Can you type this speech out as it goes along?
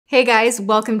Hey guys,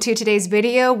 welcome to today's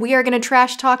video. We are going to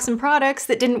trash talk some products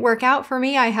that didn't work out for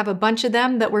me. I have a bunch of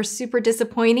them that were super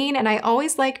disappointing, and I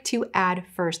always like to add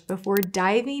first before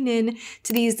diving in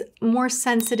to these more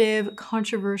sensitive,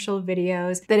 controversial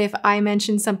videos that if I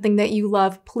mention something that you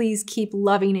love, please keep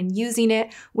loving and using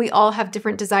it. We all have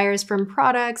different desires from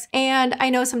products, and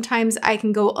I know sometimes I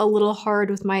can go a little hard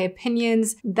with my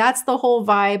opinions. That's the whole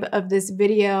vibe of this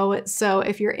video. So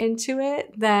if you're into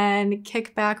it, then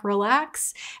kick back,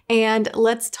 relax, and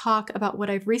let's talk about what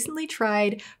I've recently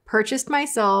tried, purchased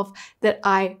myself, that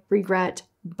I regret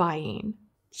buying.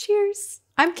 Cheers!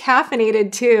 I'm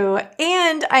caffeinated too,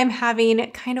 and I'm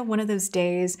having kind of one of those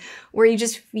days where you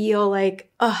just feel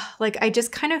like I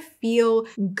just kind of feel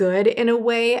good in a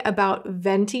way about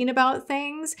venting about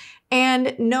things.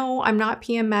 And no, I'm not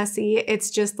PMSy.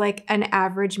 It's just like an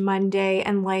average Monday,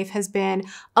 and life has been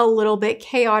a little bit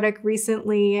chaotic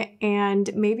recently,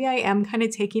 and maybe I am kind of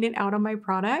taking it out on my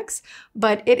products,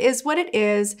 but it is what it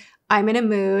is. I'm in a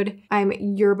mood, I'm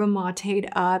yerba mate'd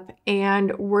up,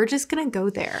 and we're just gonna go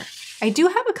there. I do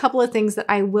have a couple of things that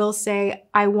I will say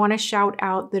I wanna shout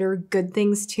out that are good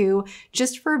things too,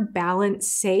 just for balance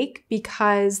sake,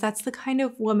 because that's the kind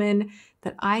of woman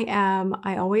that I am.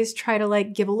 I always try to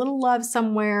give a little love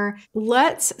somewhere.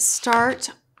 Let's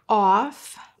start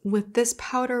off with this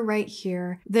powder right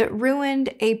here that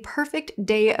ruined a perfect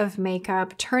day of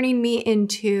makeup, turning me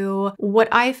into what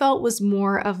I felt was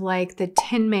more of like the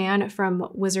Tin Man from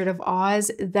Wizard of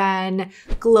Oz than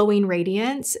glowing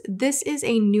radiance. This is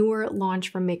a newer launch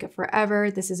from Makeup Forever.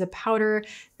 This is a powder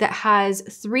that has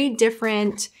 3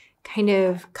 different kind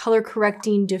of color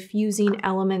correcting, diffusing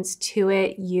elements to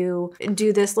it. You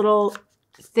do this little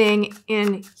thing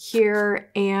in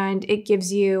here and it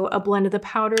gives you a blend of the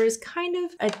powders, kind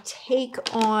of a take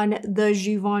on the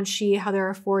Givenchy, how there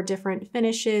are 4 different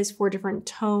finishes, 4 different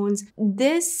tones.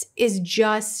 This is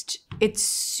just, it's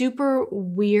super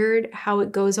weird how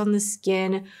it goes on the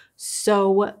skin.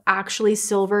 So actually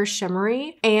silver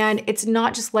shimmery, and it's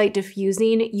not just light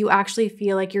diffusing. You actually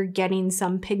feel like you're getting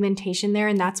some pigmentation there,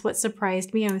 and that's what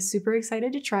surprised me. I was super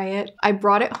excited to try it. I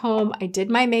brought it home. I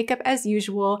did my makeup as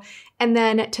usual, and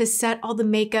then to set all the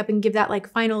makeup and give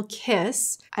that final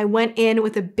kiss, I went in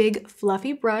with a big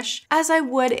fluffy brush, as I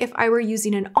would if I were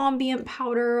using an ambient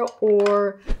powder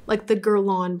or like the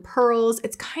Guerlain Pearls.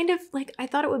 It's kind of like, I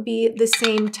thought it would be the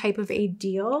same type of a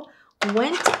deal.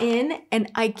 Went in,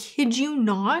 and I kid you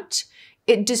not,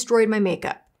 it destroyed my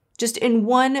makeup. Just in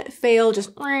one fail,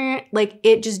 just like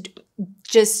it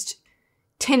just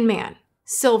Tin Man,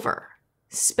 silver,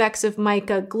 specks of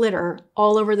mica, glitter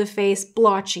all over the face,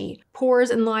 blotchy, pores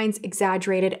and lines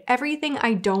exaggerated, everything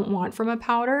I don't want from a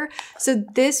powder. So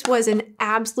this was an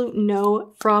absolute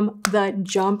no from the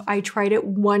jump. I tried it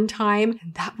one time,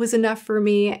 and that was enough for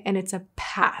me, and it's a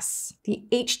pass. The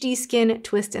HD Skin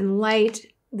Twist and Light.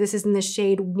 This is in the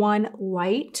shade 1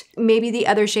 Light. Maybe the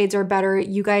other shades are better.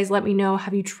 You guys let me know.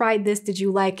 Have you tried this? Did you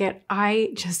like it? I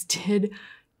just did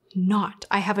not.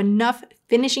 I have enough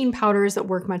finishing powders that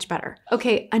work much better.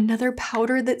 Okay, another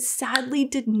powder that sadly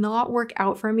did not work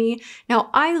out for me. Now,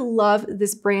 I love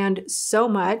this brand so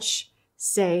much.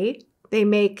 They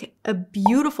make a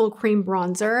beautiful cream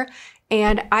bronzer,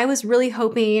 and I was really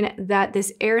hoping that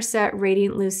this Air Set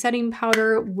Radiant Loose Setting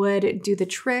Powder would do the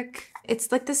trick.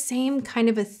 It's like the same kind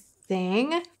of a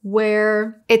thing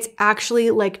where it's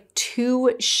actually like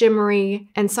too shimmery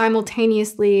and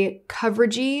simultaneously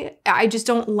coveragey. I just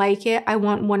don't like it. I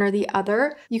want one or the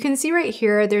other. You can see right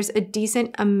here, there's a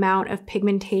decent amount of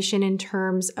pigmentation in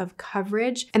terms of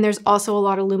coverage, and there's also a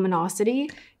lot of luminosity.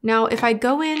 Now, if I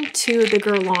go into the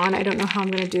Guerlain, I don't know how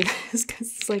I'm gonna do this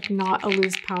because it's like not a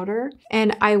loose powder,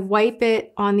 and I wipe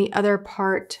it on the other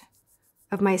part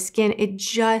of my skin, it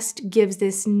just gives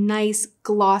this nice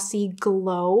glossy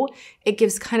glow. It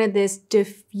gives kind of this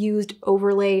diffused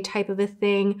overlay type of a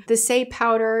thing. The Say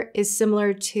powder is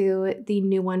similar to the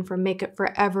new one from Makeup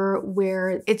Forever,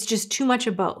 where it's just too much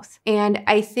of both. And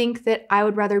I think that I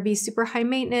would rather be super high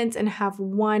maintenance and have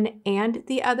one and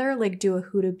the other, like do a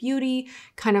Huda Beauty,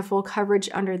 kind of full coverage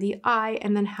under the eye,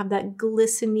 and then have that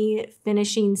glistening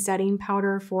finishing setting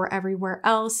powder for everywhere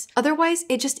else. Otherwise,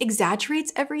 it just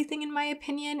exaggerates everything in my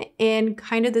opinion in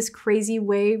kind of this crazy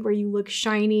way where you look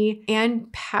shiny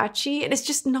and patchy, and it's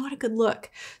just not a good look.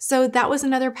 So that was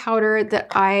another powder that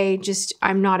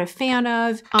I'm not a fan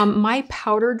of. My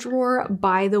powder drawer,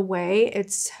 by the way,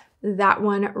 it's that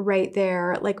one right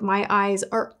there. Like, my eyes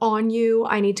are on you.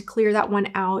 I need to clear that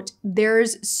one out.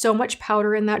 There's so much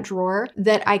powder in that drawer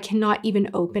that I cannot even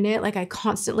open it. Like, I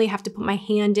constantly have to put my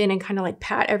hand in and kind of like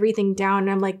pat everything down.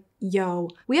 And I'm like, yo,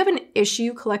 we have an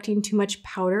issue collecting too much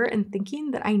powder and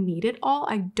thinking that I need it all.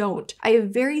 I don't. I have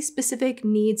very specific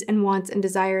needs and wants and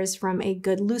desires from a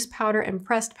good loose powder and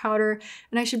pressed powder,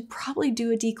 and I should probably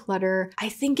do a declutter. I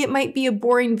think it might be a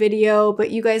boring video, but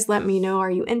you guys let me know.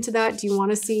 Are you into that? Do you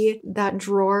want to see that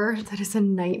drawer that is a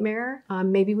nightmare?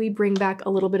 Maybe we bring back a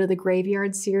little bit of the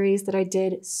graveyard series that I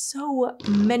did so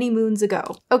many moons ago.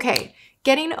 Okay.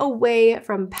 Getting away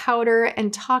from powder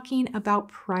and talking about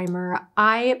primer,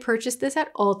 I purchased this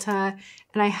at Ulta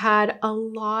and I had a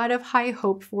lot of high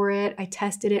hope for it. I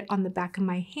tested it on the back of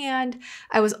my hand.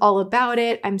 I was all about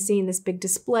it. I'm seeing this big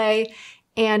display.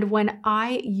 And when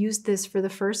I used this for the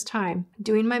first time,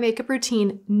 doing my makeup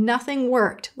routine, nothing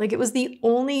worked. Like, it was the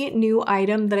only new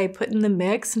item that I put in the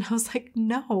mix. And I was like,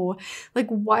 no, like,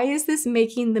 why is this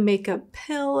making the makeup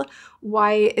pill?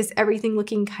 Why is everything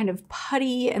looking kind of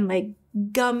putty and like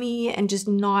gummy and just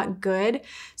not good?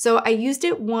 So I used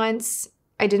it once.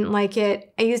 I didn't like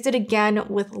it. I used it again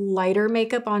with lighter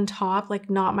makeup on top, like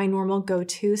not my normal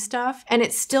go-to stuff. And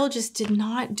it still just did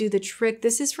not do the trick.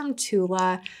 This is from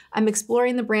Tula. I'm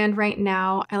exploring the brand right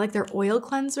now. I like their oil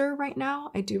cleanser right now.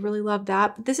 I do really love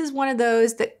that. But this is one of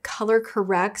those that color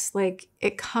corrects, like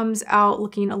it comes out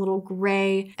looking a little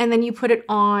gray and then you put it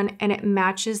on and it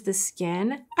matches the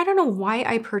skin. I don't know why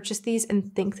I purchased these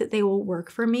and think that they will work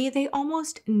for me. They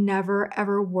almost never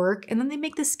ever work. And then they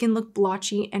make the skin look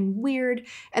blotchy and weird.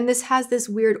 And this has this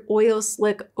weird oil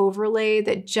slick overlay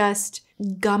that just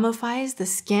gummifies the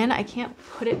skin. I can't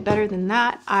put it better than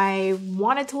that. I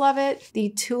wanted to love it. The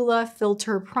Tula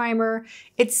Filter Primer.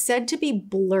 It's said to be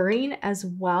blurring as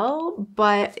well,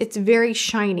 but it's very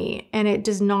shiny and it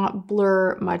does not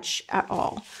blur much at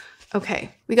all.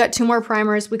 Okay, we got two more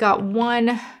primers. We got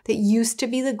one that used to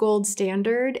be the gold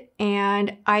standard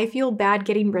and I feel bad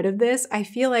getting rid of this. I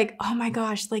feel like, oh my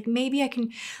gosh, like maybe I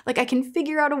can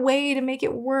figure out a way to make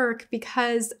it work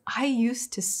because I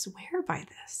used to swear by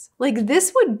this. Like,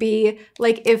 this would be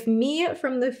like if me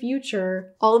from the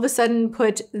future all of a sudden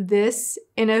put this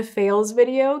in a fails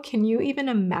video. Can you even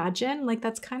imagine? Like,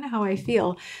 that's kind of how I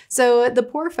feel. So the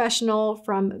Professional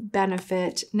from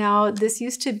Benefit. Now, this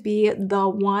used to be the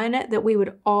one that we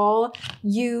would all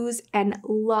use and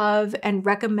love and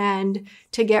recommend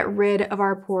to get rid of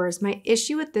our pores. My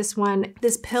issue with this one,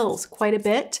 this pills quite a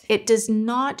bit. It does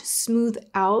not smooth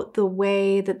out the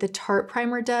way that the Tarte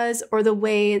primer does or the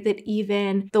way that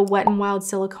even the Wet n Wild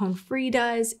Silicone Free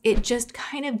does. It just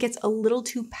kind of gets a little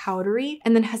too powdery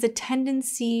and then has a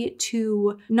tendency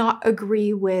to not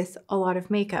agree with a lot of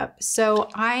makeup. So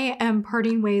I am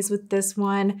parting ways with this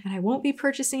one and I won't be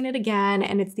purchasing it again.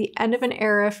 And it's the end of an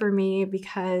era for me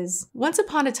because once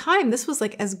upon a time, this was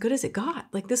like as good as it got.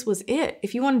 Like, this was it.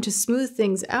 If you wanted to smooth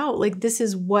things out, like this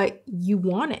is what you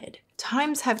wanted.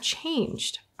 Times have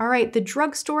changed. All right, the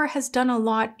drugstore has done a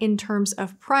lot in terms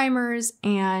of primers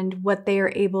and what they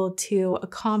are able to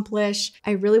accomplish.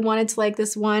 I really wanted to like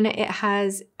this one. It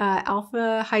has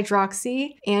alpha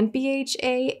hydroxy and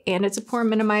BHA, and it's a pore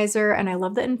minimizer. And I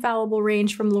love the Infallible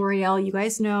range from L'Oreal. You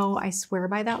guys know I swear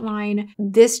by that line.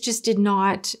 This just did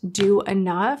not do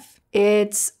enough.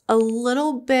 It's a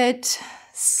little bit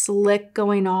slick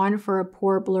going on for a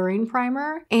pore blurring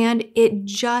primer, and it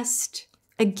just,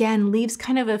 again, leaves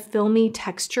kind of a filmy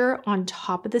texture on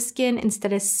top of the skin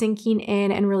instead of sinking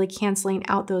in and really canceling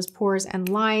out those pores and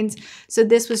lines. So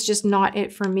this was just not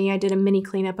it for me. I did a mini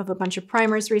cleanup of a bunch of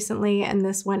primers recently, and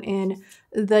this went in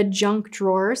the junk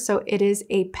drawer. So it is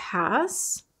a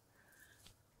pass.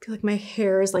 I feel like my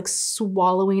hair is like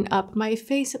swallowing up my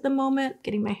face at the moment,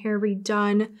 getting my hair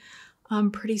redone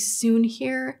pretty soon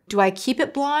here. Do I keep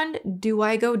it blonde? Do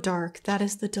I go dark? That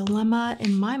is the dilemma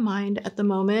in my mind at the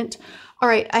moment. All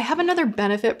right, I have another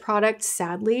Benefit product,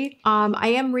 sadly. I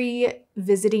am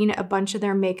revisiting a bunch of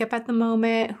their makeup at the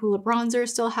moment. Hoola Bronzer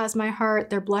still has my heart.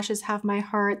 Their blushes have my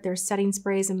heart. Their setting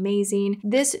spray is amazing.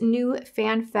 This new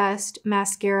FanFest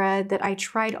mascara that I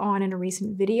tried on in a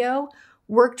recent video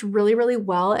worked really, really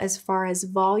well as far as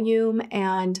volume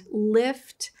and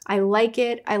lift. I like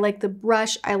it. I like the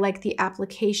brush. I like the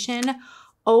application.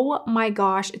 Oh my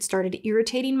gosh, it started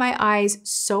irritating my eyes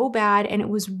so bad and it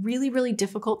was really, really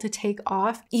difficult to take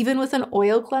off, even with an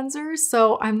oil cleanser.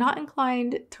 So I'm not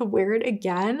inclined to wear it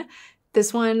again.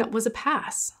 This one was a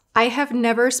pass. I have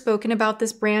never spoken about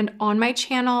this brand on my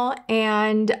channel,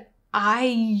 and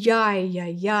I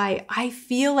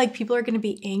feel like people are going to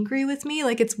be angry with me.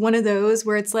 Like, it's one of those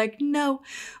where it's like, no,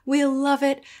 we love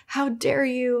it. How dare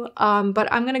you? But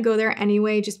I'm going to go there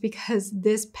anyway, just because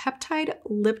this peptide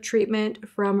lip treatment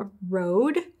from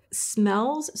Rhode,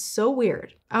 smells so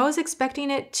weird. I was expecting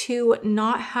it to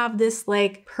not have this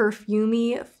like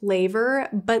perfumey flavor,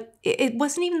 but it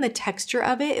wasn't even the texture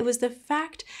of it. It was the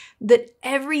fact that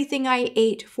everything I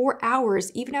ate for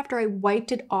hours, even after I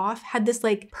wiped it off, had this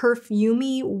like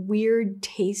perfumey weird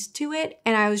taste to it.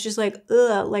 And I was just like,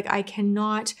 ugh, like I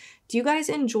cannot. Do you guys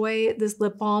enjoy this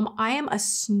lip balm? I am a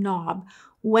snob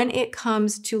when it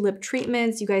comes to lip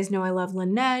treatments. You guys know I love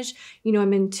Laneige. You know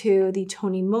I'm into the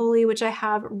Tony Moly, which I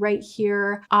have right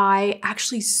here. I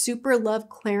actually super love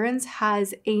Clarins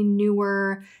has a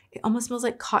newer, it almost smells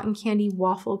like cotton candy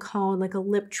waffle cone, like a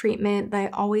lip treatment that I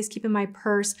always keep in my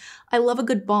purse. I love a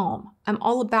good balm. I'm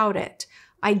all about it.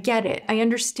 I get it. I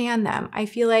understand them. I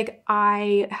feel like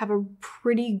I have a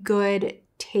pretty good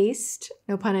taste,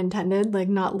 no pun intended, like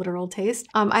not literal taste.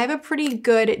 I have a pretty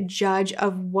good judge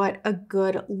of what a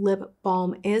good lip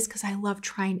balm is because I love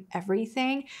trying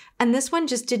everything. And this one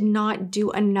just did not do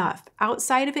enough.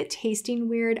 Outside of it tasting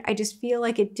weird, I just feel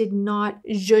like it did not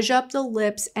zhuzh up the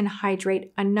lips and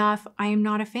hydrate enough. I am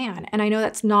not a fan. And I know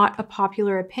that's not a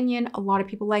popular opinion. A lot of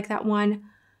people like that one.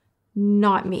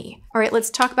 Not me. All right, let's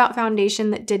talk about foundation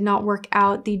that did not work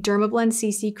out, the Dermablend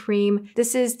CC Cream.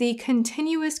 This is the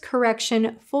Continuous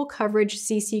Correction Full Coverage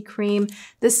CC Cream.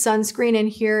 The sunscreen in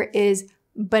here is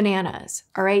bananas,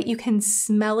 all right? You can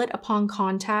smell it upon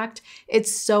contact.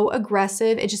 It's so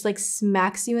aggressive. It just like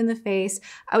smacks you in the face.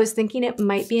 I was thinking it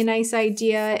might be a nice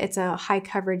idea. It's a high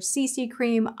coverage CC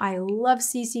cream. I love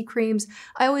CC creams.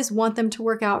 I always want them to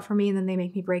work out for me and then they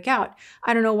make me break out.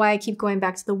 I don't know why I keep going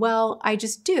back to the well. I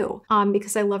just do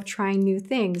because I love trying new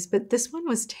things, but this one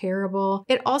was terrible.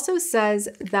 It also says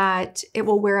that it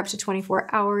will wear up to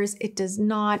 24 hours. It does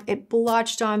not. It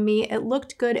blotched on me. It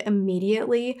looked good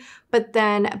immediately, but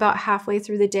then about halfway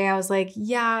through the day, I was like,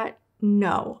 yeah,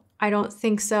 no, I don't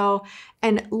think so.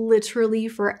 And literally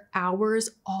for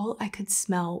hours, all I could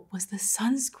smell was the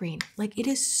sunscreen. Like it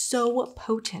is so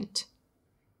potent.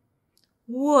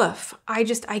 Woof, I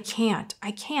can't.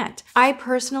 I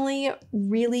personally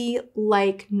really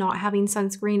like not having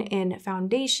sunscreen in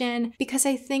foundation because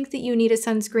I think that you need a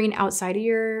sunscreen outside of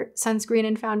your sunscreen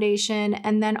and foundation.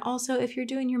 And then also if you're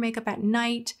doing your makeup at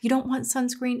night, you don't want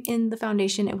sunscreen in the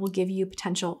foundation. It will give you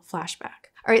potential flashback.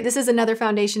 All right, this is another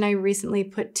foundation I recently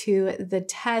put to the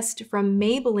test from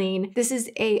Maybelline. This is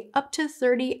a up to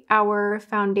 30-hour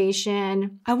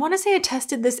foundation. I wanna say I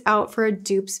tested this out for a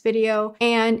dupes video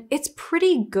and it's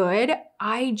pretty good.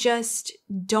 I just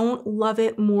don't love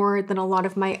it more than a lot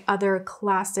of my other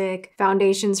classic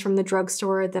foundations from the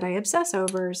drugstore that I obsess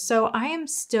over. So I am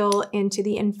still into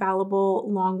the Infallible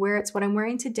Longwear. It's what I'm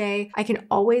wearing today. I can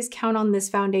always count on this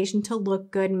foundation to look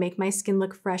good and make my skin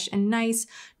look fresh and nice,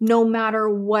 no matter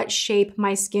what shape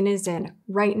my skin is in.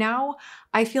 Right now,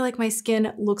 I feel like my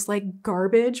skin looks like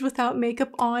garbage without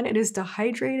makeup on. It is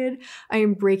dehydrated. I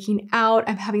am breaking out.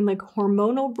 I'm having like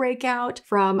hormonal breakout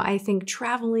from, I think,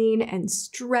 traveling and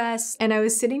stress. And I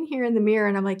was sitting here in the mirror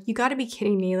and I'm like, you gotta be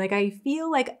kidding me. Like, I feel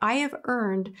like I have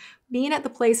earned being at the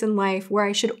place in life where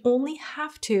I should only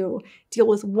have to deal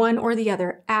with one or the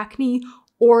other, acne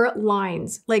or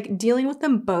lines. Like dealing with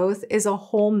them both is a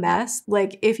whole mess.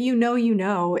 Like if you know, you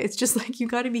know. It's just like, you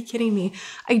gotta be kidding me.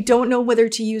 I don't know whether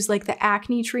to use like the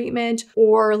acne treatment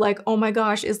or like, oh my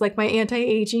gosh, is like my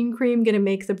anti-aging cream gonna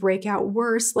make the breakout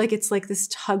worse? Like it's like this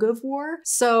tug of war.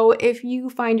 So if you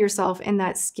find yourself in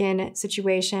that skin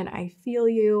situation, I feel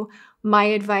you. My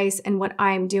advice and what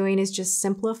I'm doing is just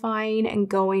simplifying and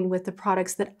going with the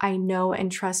products that I know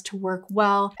and trust to work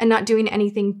well and not doing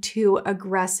anything too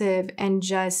aggressive and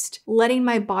just letting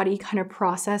my body kind of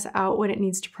process out what it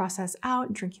needs to process out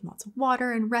and drinking lots of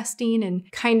water and resting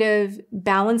and kind of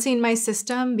balancing my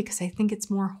system because I think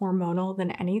it's more hormonal than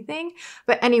anything.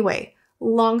 But anyway,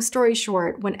 long story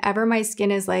short, whenever my skin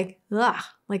is like, ugh,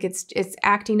 like it's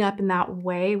acting up in that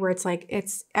way where it's like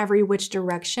it's every which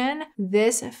direction,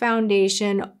 this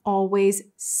foundation always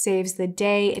saves the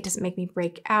day. It doesn't make me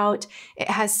break out. It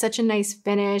has such a nice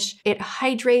finish. It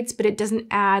hydrates, but it doesn't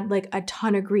add like a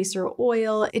ton of grease or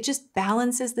oil. It just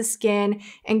balances the skin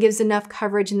and gives enough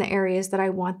coverage in the areas that I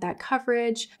want that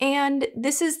coverage. And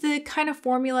this is the kind of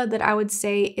formula that I would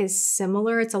say is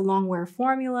similar. It's a Longwear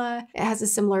formula. It has a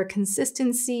similar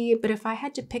consistency, but if I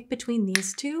had to pick between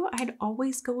these two, I'd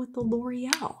always go with the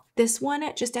L'Oreal. This one,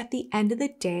 just at the end of the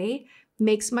day,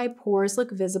 makes my pores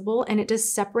look visible and it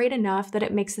does separate enough that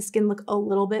it makes the skin look a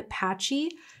little bit patchy.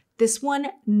 This one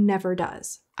never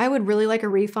does. I would really like a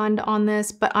refund on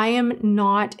this, but I am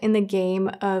not in the game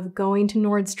of going to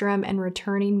Nordstrom and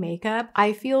returning makeup.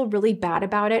 I feel really bad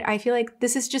about it. I feel like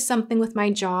this is just something with my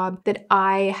job that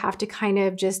I have to kind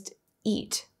of just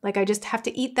eat. Like I just have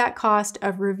to eat that cost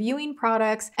of reviewing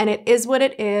products, and it is what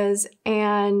it is.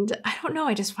 And I don't know,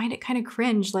 I just find it kind of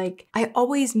cringe. Like I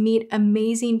always meet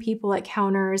amazing people at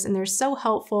counters and they're so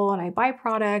helpful, and I buy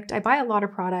a lot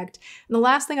of product. And the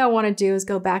last thing I want to do is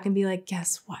go back and be like,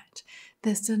 guess what?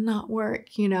 This did not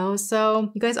work, you know?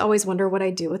 So you guys always wonder what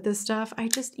I do with this stuff. I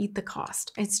just eat the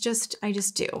cost. I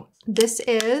just do. This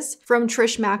is from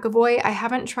Trish McAvoy. I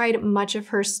haven't tried much of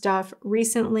her stuff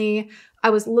recently. I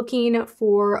was looking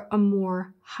for a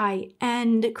more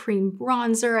high-end cream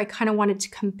bronzer. I kind of wanted to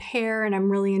compare, and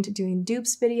I'm really into doing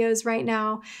dupes videos right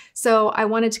now. So I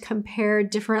wanted to compare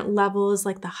different levels,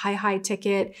 like the high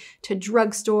ticket to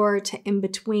drugstore to in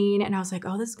between. And I was like,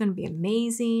 oh, this is gonna be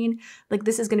amazing. Like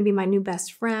this is gonna be my new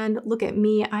best friend. Look at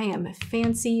me, I am a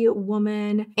fancy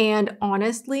woman. And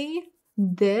honestly,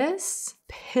 this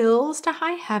Pills to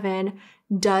High Heaven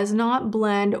does not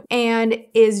blend and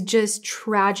is just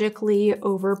tragically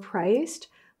overpriced.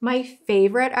 My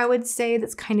favorite, I would say,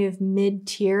 that's kind of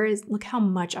mid-tier is, look how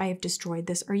much I have destroyed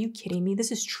this. Are you kidding me?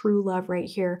 This is true love right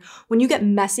here. When you get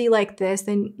messy like this,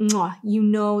 then mwah, you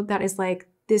know that is like,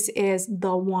 this is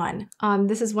the one.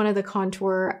 This is one of the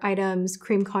contour items,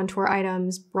 cream contour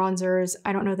items, bronzers.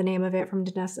 I don't know the name of it, from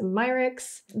Danessa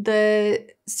Myricks. The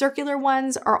circular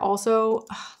ones are also,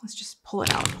 let's just pull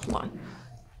it out, hold on.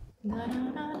 Na, na,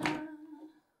 na, na.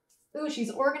 Ooh, she's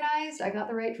organized. I got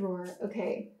the right drawer.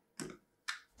 Okay.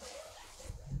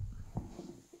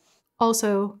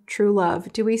 Also, true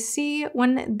love. Do we see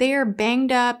when they're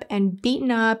banged up and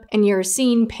beaten up and you're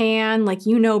seeing pan, like,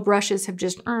 you know, brushes have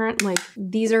just earned, like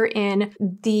these are in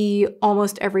the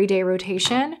almost everyday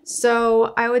rotation.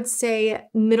 So I would say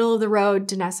middle of the road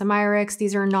Danessa Myricks.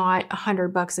 These are not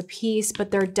 $100 a piece, but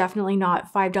they're definitely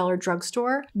not $5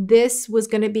 drugstore. This was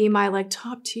gonna be my like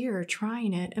top tier,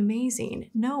 trying it, amazing.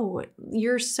 No,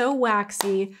 you're so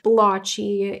waxy,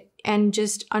 blotchy, and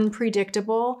just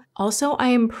unpredictable. Also, I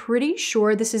am pretty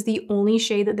sure this is the only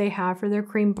shade that they have for their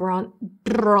cream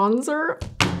bronzer.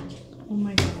 Oh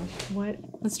my gosh, what?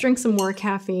 Let's drink some more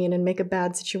caffeine and make a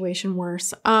bad situation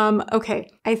worse.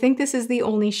 Okay, I think this is the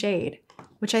only shade,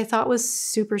 which I thought was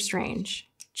super strange.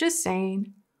 Just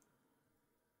saying.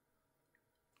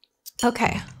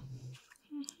 Okay.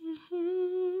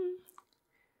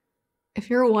 If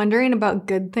you're wondering about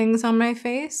good things on my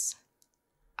face,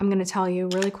 I'm gonna tell you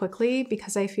really quickly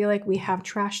because I feel like we have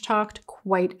trash talked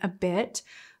quite a bit.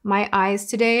 My eyes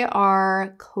today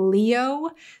are Clio.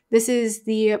 This is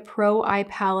the Pro Eye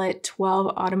Palette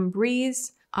 12 Autumn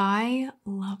Breeze. I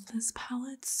love this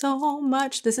palette so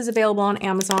much. This is available on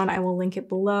Amazon. I will link it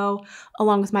below,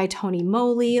 along with my Tony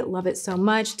Moly. Love it so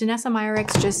much. Danessa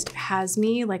Myricks just has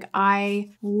me. Like,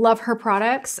 I love her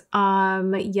products.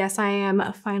 Yes, I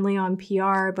am finally on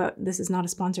PR, but this is not a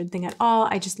sponsored thing at all.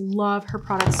 I just love her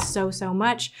products so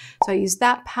much. So I use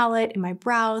that palette in my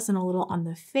brows and a little on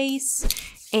the face.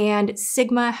 And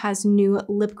Sigma has new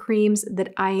lip creams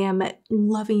that I am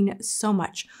loving so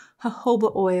much.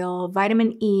 Jojoba oil,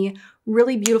 vitamin E,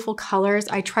 really beautiful colors.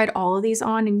 I tried all of these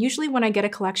on, and usually when I get a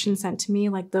collection sent to me,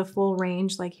 like the full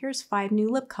range, like here's 5 new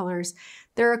lip colors,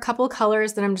 there are a couple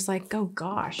colors that I'm just like, oh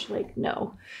gosh, like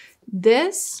no.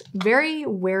 This, very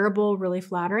wearable, really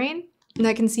flattering, and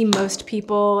I can see most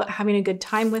people having a good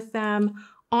time with them.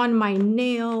 On my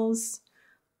nails,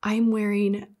 I'm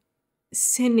wearing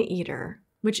Sineater,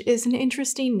 which is an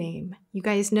interesting name. You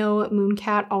guys know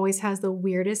Mooncat always has the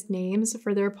weirdest names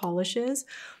for their polishes,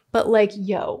 but like,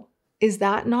 yo, is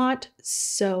that not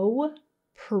so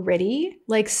pretty?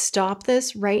 Like, stop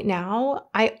this right now.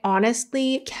 I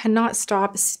honestly cannot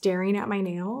stop staring at my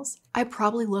nails. I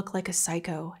probably look like a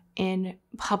psycho in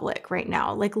public right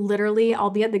now. Like literally, I'll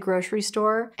be at the grocery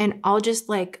store and I'll just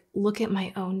like look at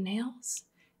my own nails.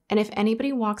 And if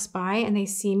anybody walks by and they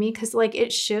see me, because like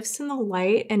it shifts in the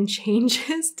light and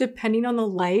changes depending on the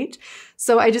light.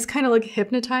 So I just kind of look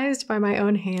hypnotized by my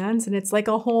own hands, and it's like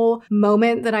a whole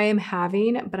moment that I am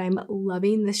having, but I'm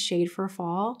loving this shade for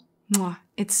fall. Mwah,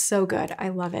 it's so good, I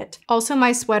love it. Also,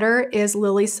 my sweater is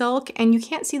Lily Silk, and you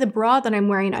can't see the bra that I'm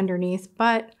wearing underneath,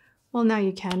 but well, now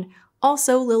you can.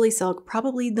 Also, Lily Silk,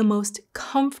 probably the most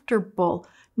comfortable,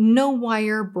 no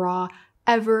wire bra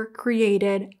ever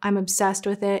created. I'm obsessed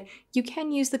with it. You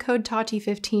can use the code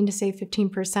Tati15 to save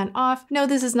 15% off. No,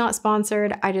 this is not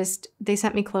sponsored. They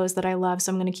sent me clothes that I love,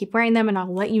 so I'm gonna keep wearing them and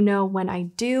I'll let you know when I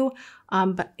do.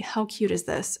 But how cute is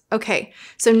this? Okay,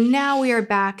 so now we are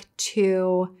back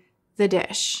to the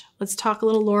dish. Let's talk a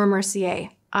little Laura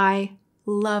Mercier. I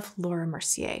love Laura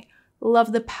Mercier.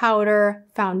 Love the powder.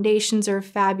 Foundations are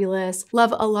fabulous.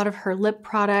 Love a lot of her lip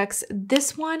products.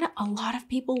 This one, a lot of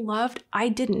people loved. I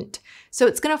didn't. So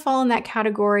it's gonna fall in that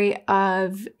category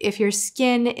of if your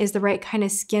skin is the right kind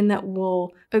of skin that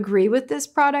will agree with this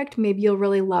product, maybe you'll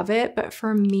really love it. But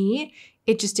for me,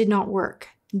 it just did not work.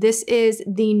 This is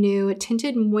the new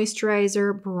Tinted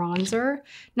Moisturizer Bronzer.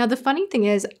 Now, the funny thing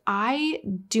is, I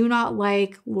do not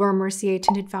like Laura Mercier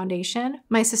Tinted Foundation.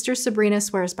 My sister Sabrina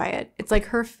swears by it. It's like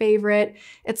her favorite.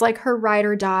 It's like her ride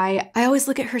or die. I always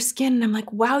look at her skin and I'm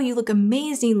like, wow, you look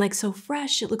amazing, like so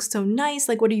fresh. It looks so nice.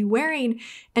 Like, what are you wearing?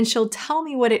 And she'll tell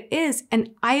me what it is. And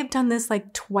I have done this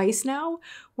like twice now,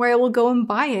 where I will go and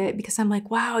buy it because I'm like,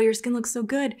 wow, your skin looks so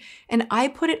good. And I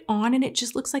put it on and it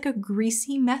just looks like a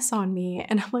greasy mess on me.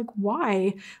 And I'm like,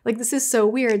 why? Like, this is so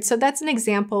weird. So that's an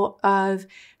example of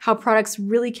how products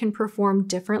really can perform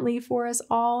differently for us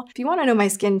all. If you want to know my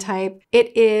skin type,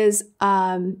 it is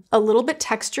a little bit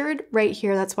textured right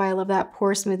here. That's why I love that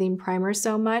pore smoothing primer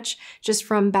so much. Just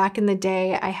from back in the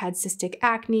day, I had cystic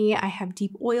acne, I have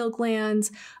deep oil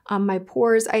glands. My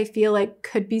pores, I feel like,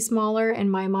 could be smaller in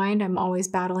my mind. I'm always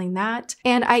battling that.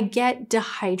 And I get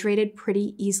dehydrated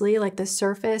pretty easily. Like, the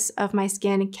surface of my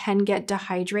skin can get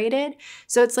dehydrated.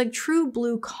 So it's like true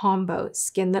blue combo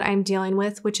skin that I'm dealing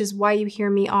with, which is why you hear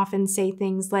me often say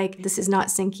things like, this is not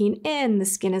sinking in, the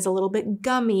skin is a little bit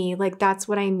gummy. Like, that's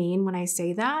what I mean when I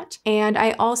say that. And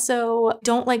I also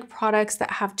don't like products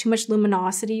that have too much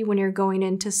luminosity when you're going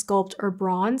into sculpt or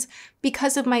bronze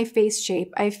because of my face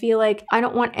shape. I feel like I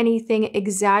don't want anything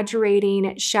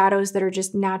exaggerating shadows that are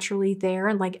just naturally there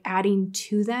and like adding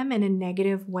to them in a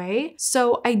negative way.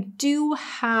 So I do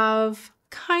have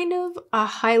kind of a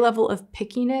high level of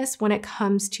pickiness when it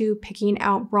comes to picking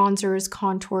out bronzers,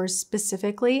 contours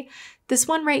specifically. This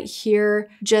one right here,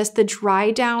 just the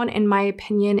dry down, in my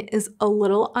opinion, is a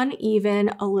little uneven,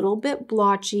 a little bit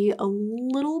blotchy, a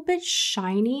little bit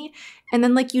shiny. And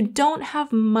then like you don't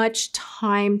have much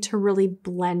time to really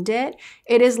blend it.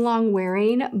 It is long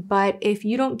wearing, but if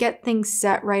you don't get things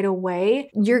set right away,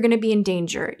 you're gonna be in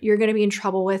danger. You're gonna be in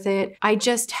trouble with it. I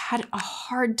just had a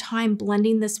hard time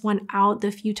blending this one out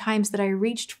the few times that I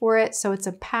reached for it, so it's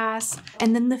a pass.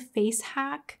 And then the face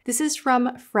hack. This is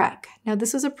from Freck. Now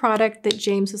this was a product that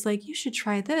James was like, you should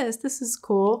try this. This is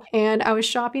cool. And I was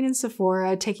shopping in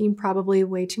Sephora, taking probably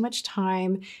way too much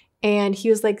time. And he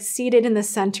was like seated in the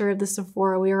center of the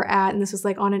Sephora we were at, and this was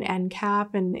like on an end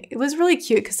cap, and it was really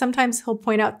cute because sometimes he'll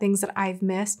point out things that I've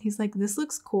missed. He's like, this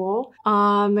looks cool.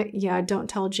 Yeah, don't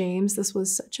tell James, this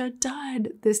was such a dud.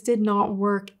 This did not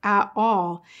work at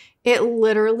all. It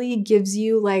literally gives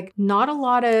you like not a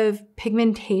lot of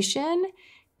pigmentation,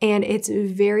 and it's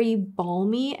very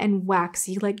balmy and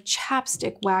waxy, like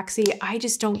chapstick waxy. I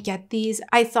just don't get these.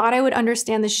 I thought I would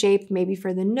understand the shape maybe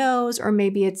for the nose, or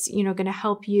maybe it's, you know, gonna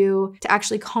help you to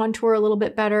actually contour a little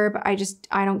bit better, but I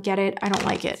don't get it. I don't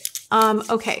like it.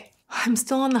 Okay. I'm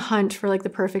still on the hunt for like the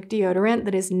perfect deodorant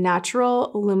that is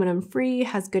natural, aluminum free,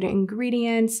 has good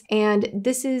ingredients. And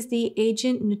this is the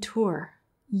Agent Nature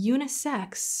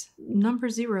Unisex No.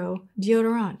 0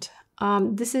 deodorant.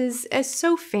 This is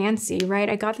so fancy, right?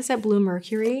 I got this at Blue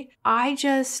Mercury.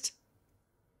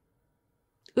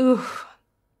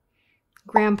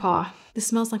 Grandpa. This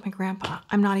smells like my grandpa.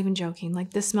 I'm not even joking.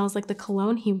 Like, this smells like the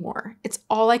cologne he wore. It's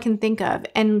all I can think of.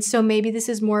 And so maybe this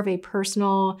is more of a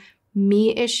personal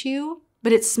me issue,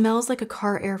 but it smells like a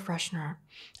car air freshener.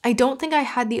 I don't think I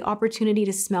had the opportunity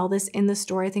to smell this in the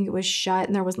store. I think it was shut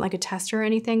and there wasn't like a tester or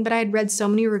anything, but I had read so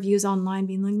many reviews online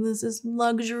being like, this is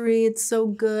luxury, it's so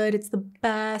good, it's the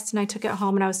best. And I took it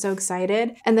home and I was so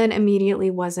excited, and then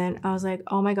immediately wasn't. I was like,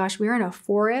 oh my gosh, we're in a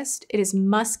forest. It is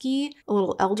musky, a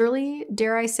little elderly,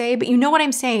 dare I say, but you know what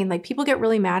I'm saying? Like, people get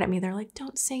really mad at me. They're like,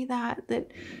 don't say that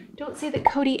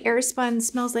Coty Airspun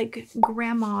smells like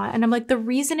grandma. And I'm like, the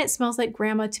reason it smells like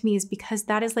grandma to me is because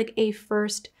that is like a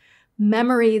first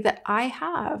memory that I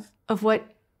have of what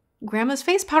grandma's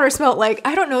face powder smelled like.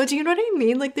 I don't know, do you know what I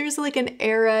mean? Like, there's like an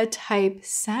era type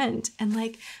scent, and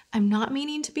like, I'm not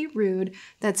meaning to be rude.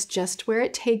 That's just where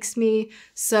it takes me.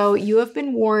 So you have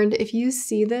been warned. If you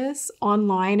see this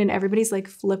online and everybody's like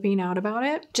flipping out about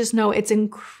it, just know it's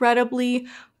incredibly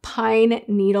pine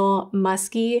needle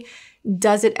musky.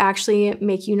 Does it actually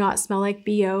make you not smell like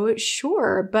BO?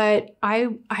 Sure, but I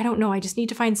don't know. I just need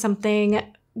to find something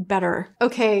better.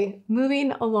 Okay,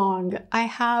 moving along. I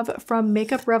have from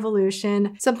Makeup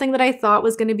Revolution something that I thought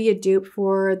was going to be a dupe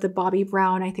for the Bobbi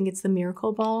Brown. I think it's the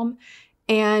Miracle Balm.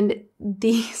 And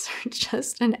these are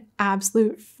just an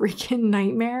absolute freaking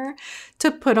nightmare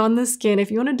to put on the skin.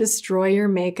 If you want to destroy your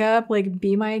makeup, like,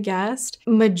 be my guest.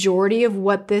 Majority of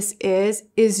what this is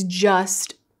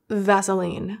just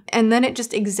Vaseline. And then it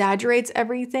just exaggerates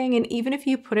everything. And even if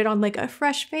you put it on like a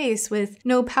fresh face with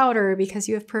no powder because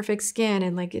you have perfect skin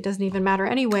and like it doesn't even matter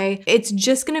anyway, it's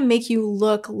just gonna make you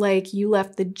look like you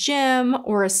left the gym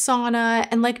or a sauna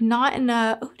and like not in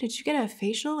a, oh, did you get a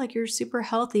facial? Like you're super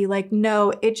healthy. Like,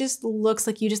 no, it just looks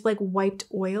like you just like wiped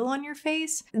oil on your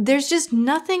face. There's just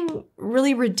nothing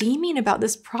really redeeming about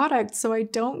this product. So I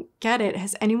don't get it.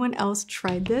 Has anyone else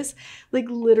tried this? Like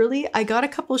literally, I got a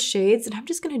couple shades and I'm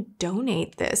just gonna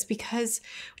donate this because,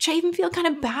 which I even feel kind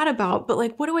of bad about, but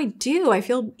like, what do? I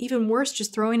feel even worse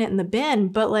just throwing it in the bin,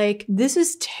 but like, this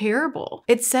is terrible.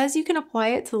 It says you can apply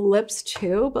it to the lips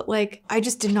too, but like, I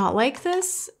just did not like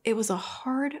this. It was a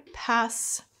hard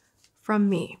pass from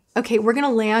me. Okay, we're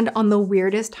gonna land on the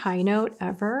weirdest high note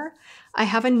ever. I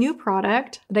have a new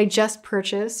product that I just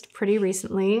purchased pretty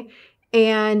recently,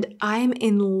 and I'm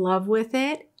in love with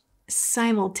it.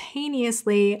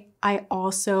 Simultaneously, I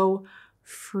also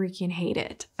freaking hate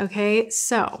it. Okay,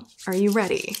 so are you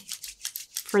ready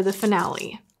for the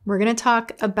finale? We're gonna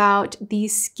talk about the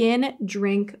Skin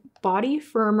Drink Body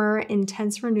Firmer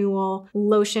Intense Renewal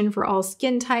Lotion for all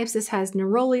skin types. This has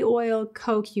neroli oil,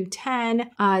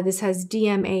 CoQ10. This has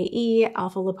DMAE,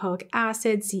 alpha lipoic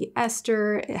acid, C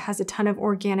ester. It has a ton of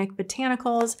organic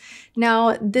botanicals.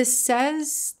 Now, this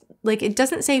says, like, it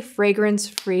doesn't say fragrance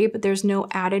free, but there's no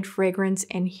added fragrance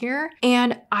in here.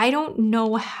 And I don't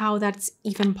know how that's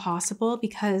even possible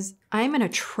because I'm in a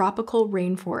tropical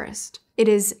rainforest. It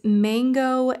is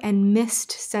mango and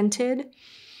mist scented.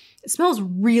 It smells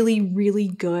really, really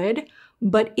good,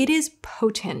 but it is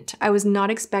potent. I was not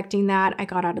expecting that. I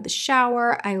got out of the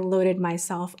shower, I loaded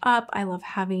myself up. I love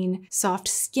having soft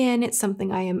skin. It's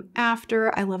something I am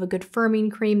after. I love a good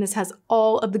firming cream. This has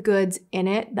all of the goods in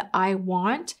it that I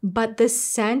want, but the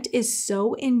scent is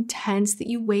so intense that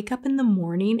you wake up in the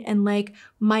morning and like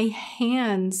my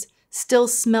hands still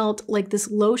smelled like this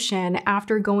lotion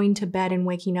after going to bed and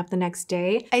waking up the next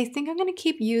day. I think I'm gonna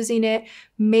keep using it,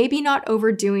 maybe not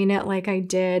overdoing it like I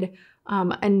did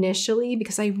initially,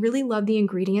 because I really love the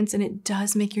ingredients and it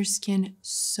does make your skin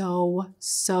so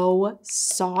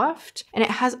soft. And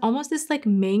it has almost this like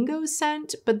mango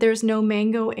scent, but there's no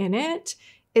mango in it.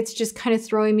 It's just kind of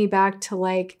throwing me back to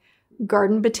like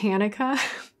Garden Botanica.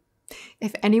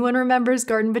 If anyone remembers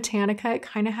Garden Botanica, it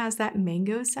kind of has that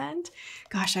mango scent.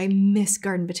 Gosh, I miss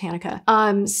Garden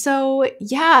Botanica. So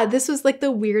yeah, this was like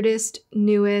the weirdest,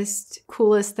 newest,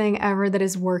 coolest thing ever that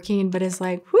is working, but is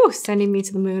like, whew, sending me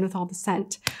to the moon with all the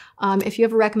scent. If you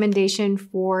have a recommendation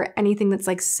for anything that's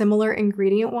like similar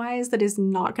ingredient wise that is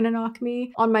not gonna knock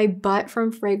me on my butt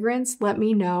from fragrance, let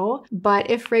me know. But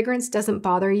if fragrance doesn't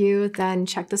bother you, then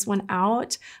check this one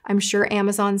out. I'm sure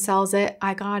Amazon sells it.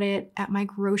 I got it at my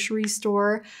grocery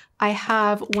store. I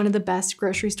have one of the best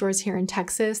grocery stores here in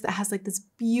Texas that has like this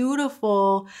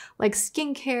beautiful like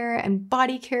skincare and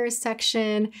body care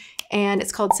section, and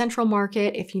it's called Central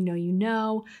Market. If you know, you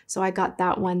know. So I got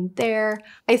that one there.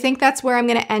 I think that's where I'm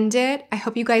gonna end it. I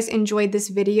hope you guys enjoyed this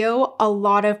video. A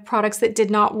lot of products that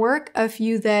did not work, a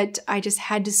few that I just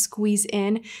had to squeeze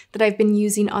in that I've been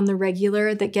using on the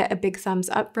regular that get a big thumbs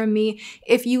up from me.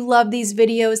 If you love these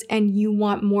videos and you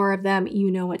want more of them,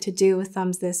 you know what to do.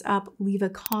 Thumbs this up, leave a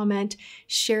comment,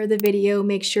 share the video,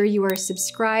 make sure you are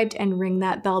subscribed and ring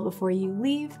that bell before you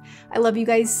leave. I love you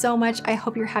guys so much. I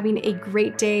hope you're having a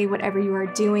great day, whatever you are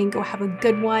doing. Go have a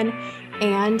good one,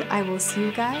 and I will see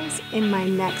you guys in my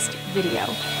next video.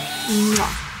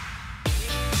 Mwah.